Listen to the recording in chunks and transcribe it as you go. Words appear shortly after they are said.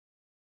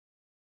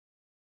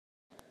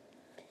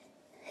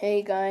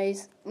Hey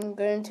guys, I'm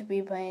going to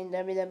be playing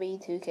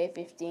WWE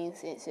 2K15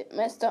 since it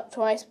messed up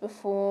twice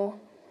before.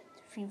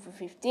 FIFA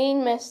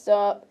 15 messed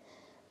up,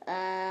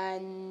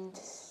 and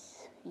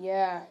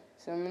yeah,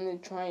 so I'm going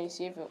to try and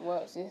see if it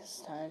works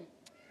this time.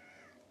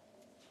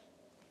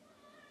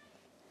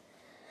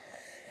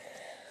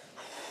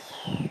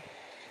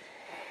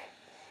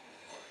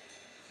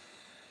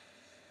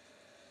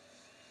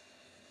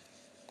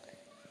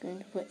 Going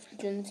to put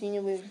John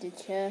Cena with the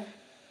chair.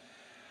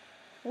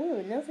 Oh,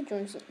 another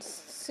John Cena.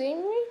 Same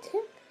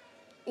rating?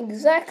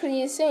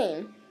 Exactly the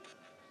same.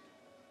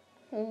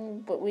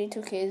 Oh, but we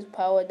took his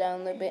power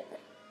down a bit.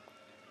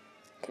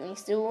 Can we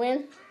still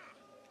win?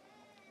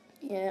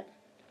 Yeah.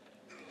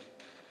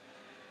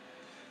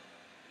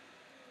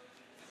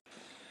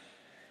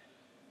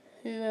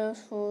 Who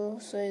else for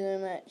solo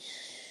match?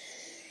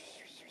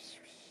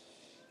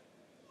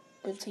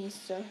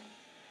 Batista.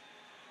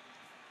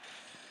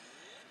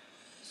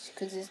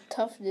 Because his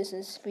toughness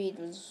and speed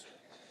was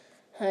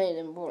higher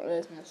than Brock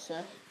Lesnar,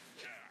 so.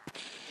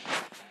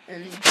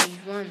 And he's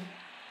won.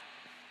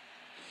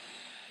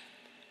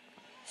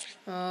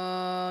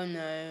 Oh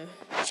no.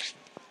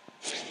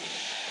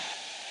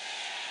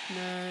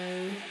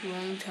 No,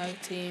 wrong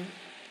tag team.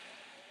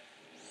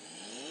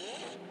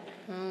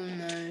 Oh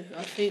no,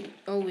 I think,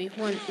 we've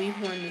won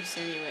this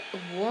anyway.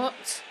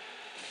 What?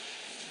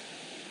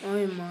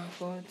 Oh my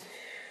god.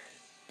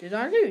 Did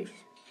I lose?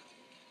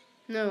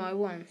 No, I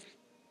won.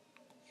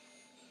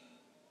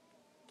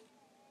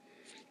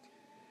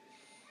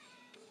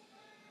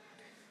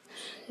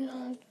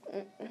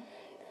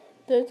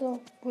 Those are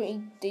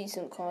pretty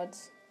decent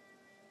cards.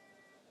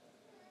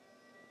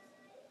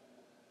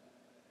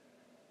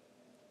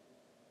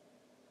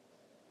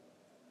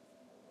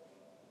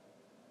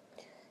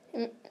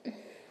 I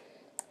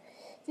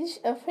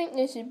think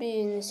this should be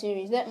in the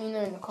series. Let me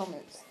know in the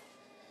comments.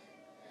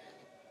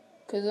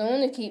 Because I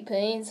want to keep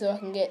playing so I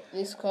can get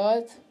this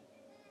card.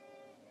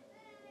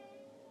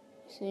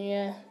 So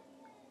yeah.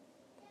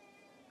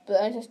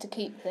 But I just have to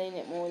keep playing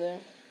it more though.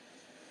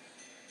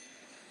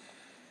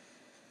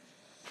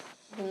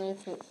 I'm going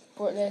to put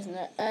Brock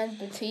Lesnar and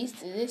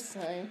Batista this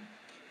time.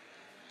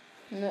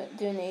 I'm not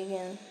doing it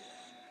again.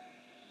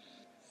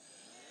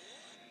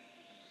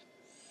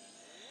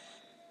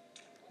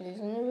 He's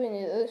going to win.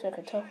 It looks like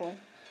a tough one.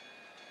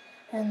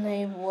 And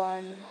they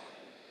won.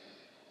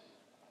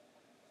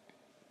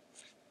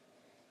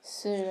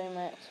 Solo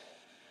match.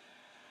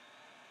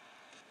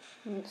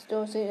 Against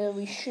Dolph Ziggler,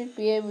 we should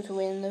be able to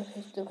win.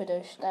 Look at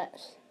those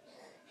stats.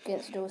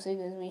 Against Dolph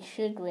Ziggler, we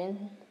should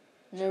win.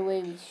 No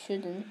way we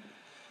shouldn't.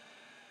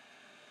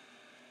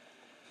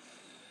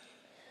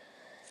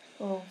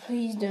 Oh,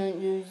 please don't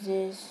lose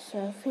this.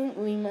 I think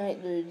we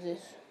might lose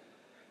this.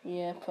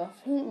 Yep, I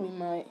think we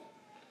might.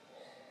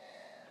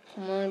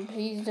 Come on,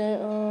 please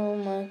don't. Oh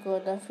my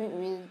god, I think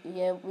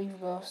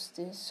we've lost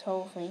this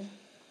whole thing.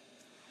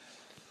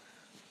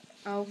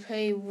 I'll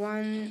play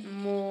one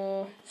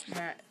more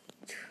match.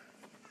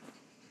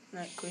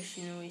 Like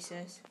Christian always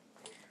says.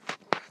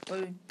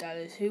 Oh,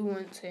 Dallas, who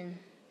wants him?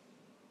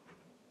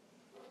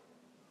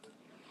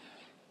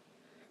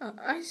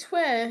 I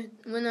swear,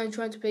 when I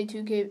tried to play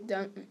 2K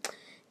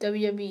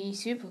WWE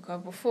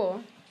SuperCard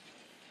before,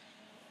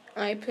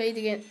 I played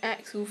against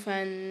Axel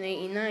Fan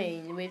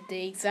 89 with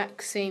the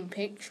exact same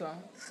picture,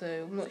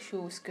 so I'm not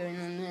sure what's going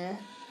on there.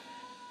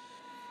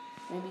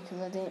 Maybe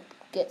because I didn't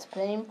get to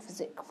play him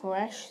because it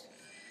crashed.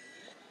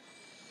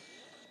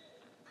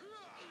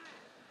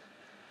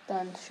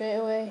 Done straight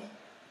away.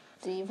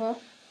 Diva.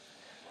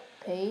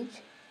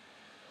 Paige.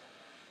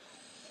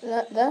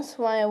 That's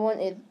why I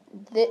wanted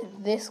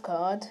this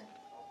card.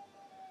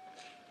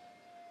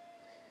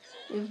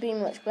 It would be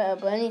much better,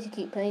 but I need to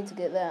keep playing to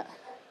get that.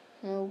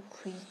 Oh,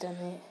 please done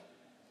it.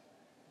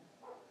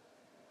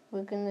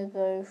 We're gonna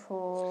go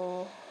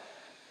for...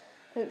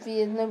 Hopefully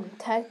there's no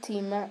tag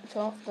team match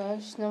after,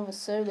 just another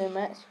solo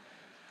match.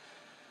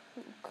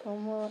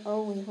 Come on.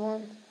 Oh, we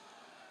won.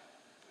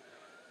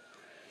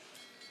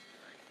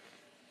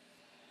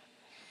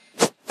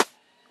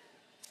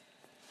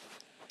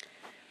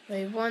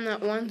 We won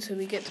that one, so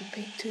we get to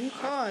pick 2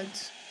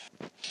 cards.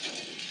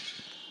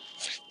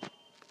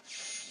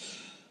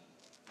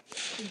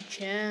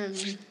 Gem.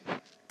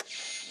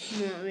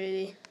 Not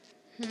really.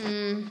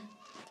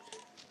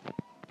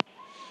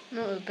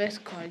 Not the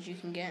best cards you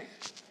can get.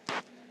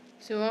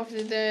 So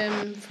after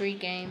the 3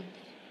 games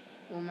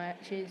or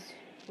matches,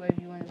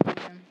 wherever you want to put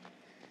them,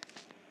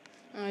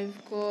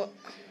 I've got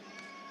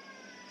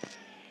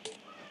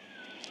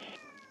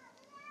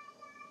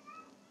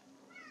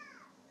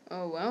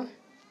oh well.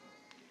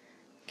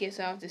 Guess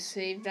I'll have to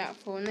save that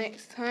for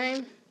next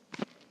time.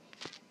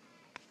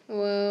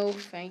 Well,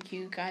 thank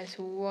you guys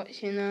for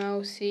watching.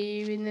 I'll see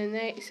you in the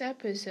next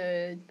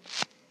episode.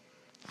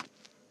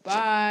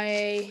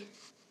 Bye.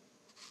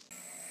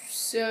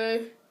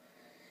 So,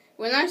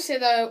 when I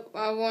said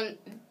I want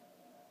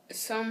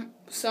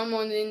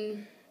someone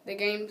in the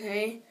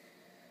gameplay,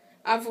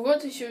 I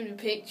forgot to show the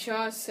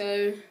picture,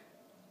 so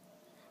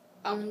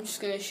I'm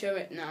just going to show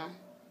it now.